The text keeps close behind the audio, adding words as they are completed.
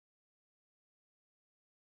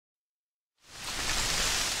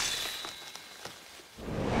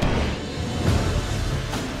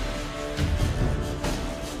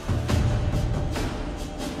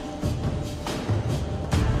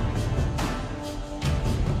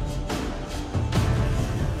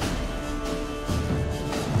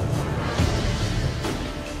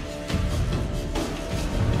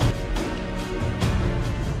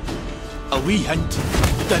wee hint.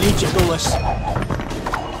 Dinna jiggle this.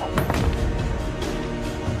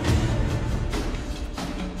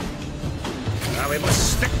 Now we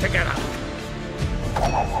must stick together.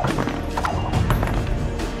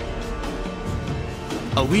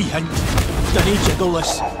 A wee hint. Dinna jiggle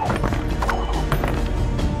this.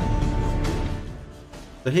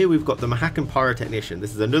 So here we've got the Mahakam Pyrotechnician.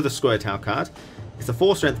 This is another Square Tile card. It's a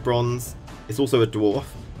 4 strength bronze. It's also a dwarf.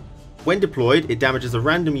 When deployed, it damages a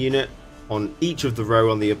random unit on each of the row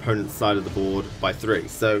on the opponent's side of the board by 3.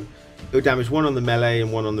 So it will damage 1 on the melee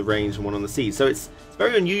and 1 on the range and 1 on the siege. So it's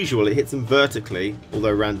very unusual. It hits them vertically,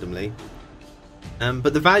 although randomly.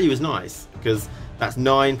 But the value is nice because that's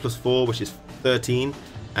 9 plus 4, which is 13,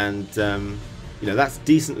 and you know, that's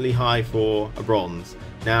decently high for a bronze.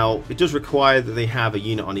 Now it does require that they have a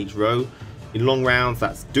unit on each row. In long rounds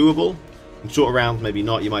that's doable. In short rounds maybe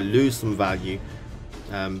not. You might lose some value,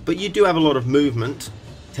 but you do have a lot of movement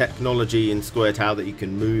technology in Square Tile that you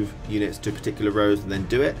can move units to particular rows and then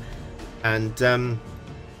do it. And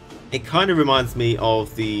it kind of reminds me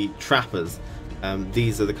of the trappers.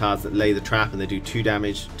 These are the cards that lay the trap and they do 2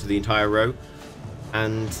 damage to the entire row,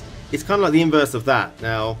 and it's kind of like the inverse of that.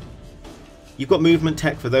 Now you've got movement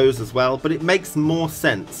tech for those as well, but it makes more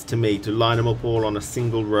sense to me to line them up all on a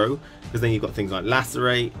single row, because then you've got things like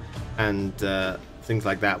lacerate and things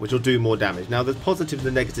like that, which will do more damage. Now there's positives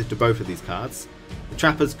and negatives to both of these cards. The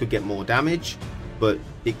trappers could get more damage, but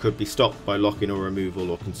it could be stopped by locking or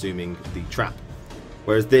removal or consuming the trap.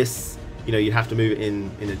 Whereas this, you know, you have to move it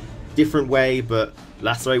in a different way, but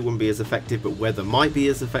lacerate wouldn't be as effective, but weather might be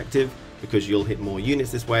as effective because you'll hit more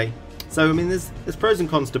units this way. So I mean, there's pros and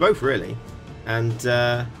cons to both really. And you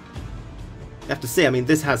have to see, I mean,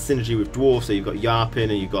 this has synergy with dwarf, so you've got Yarpin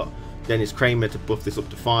and you've got Dennis Kramer to buff this up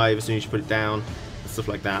to 5 as soon as you put it down and stuff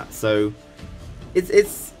like that. So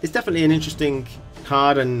it's definitely an interesting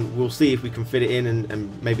card, and we'll see if we can fit it in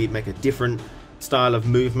and maybe make a different style of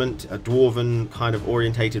movement, a dwarven kind of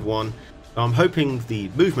orientated one. I'm hoping the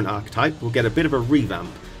movement archetype will get a bit of a revamp,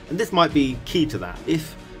 and this might be key to that.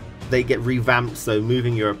 If they get revamped so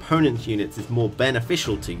moving your opponent's units is more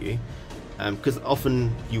beneficial to you, because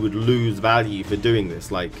often you would lose value for doing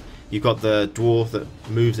this. Like, you've got the dwarf that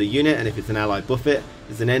moves a unit, and if it's an ally buff it,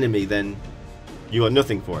 it's an enemy, then you got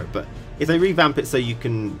nothing for it. But if they revamp it so you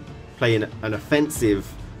can play an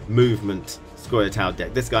offensive movement Square Tile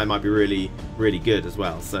deck, this guy might be really, really good as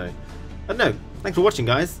well. So, I don't know. Thanks for watching,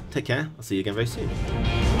 guys. Take care. I'll see you again very soon.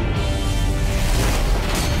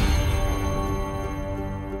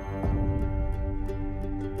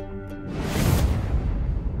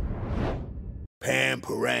 Pam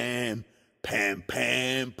param, pam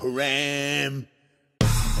pam param.